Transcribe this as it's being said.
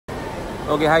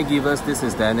Okay, hi givers, this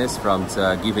is Dennis from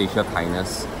Give Asia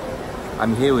Kindness.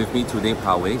 I'm here with me today,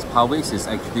 Parwaiz. Parwaiz is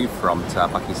actually from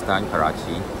Pakistan,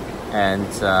 Karachi, and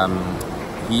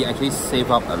he actually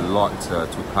saved up a lot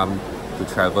to come to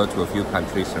travel to a few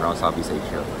countries around Southeast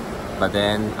Asia. But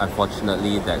then,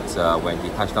 unfortunately, that when he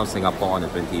touched down Singapore on the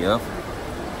 20th,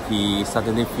 he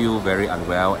suddenly feel very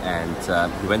unwell, and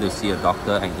he went to see a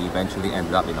doctor, and he eventually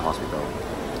ended up in the hospital.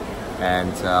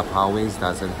 And Parwaiz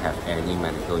doesn't have any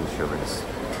medical insurance.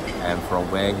 And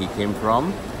from where he came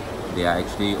from, they are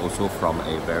actually also from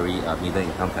a very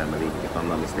middle-income family, if I'm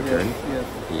not mistaken. Yes.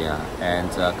 Yeah, and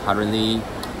currently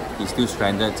he's still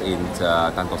stranded in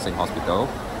Tan Tock Seng Hospital.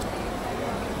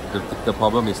 The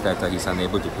problem is that he's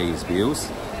unable to pay his bills,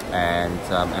 and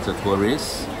as a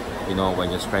tourist, you know,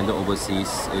 when you're stranded overseas,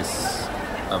 is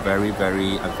a very,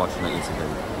 very unfortunate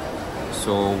incident.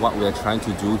 So what we're trying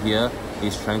to do here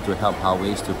is trying to help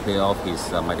Parwaiz to clear off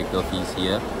his medical fees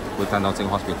here with Tan Tock Seng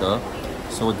Hospital,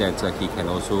 so that he can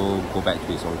also go back to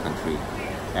his own country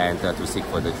and to seek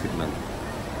further treatment.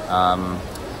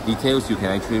 Details you can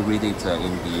actually read it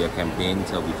in the campaign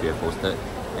which we have posted,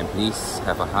 and please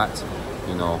have a heart,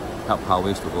 you know, help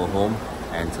Parwaiz to go home,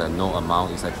 and no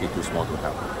amount is actually too small to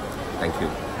help. Thank you.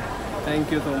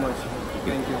 Thank you so much.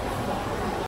 Thank you.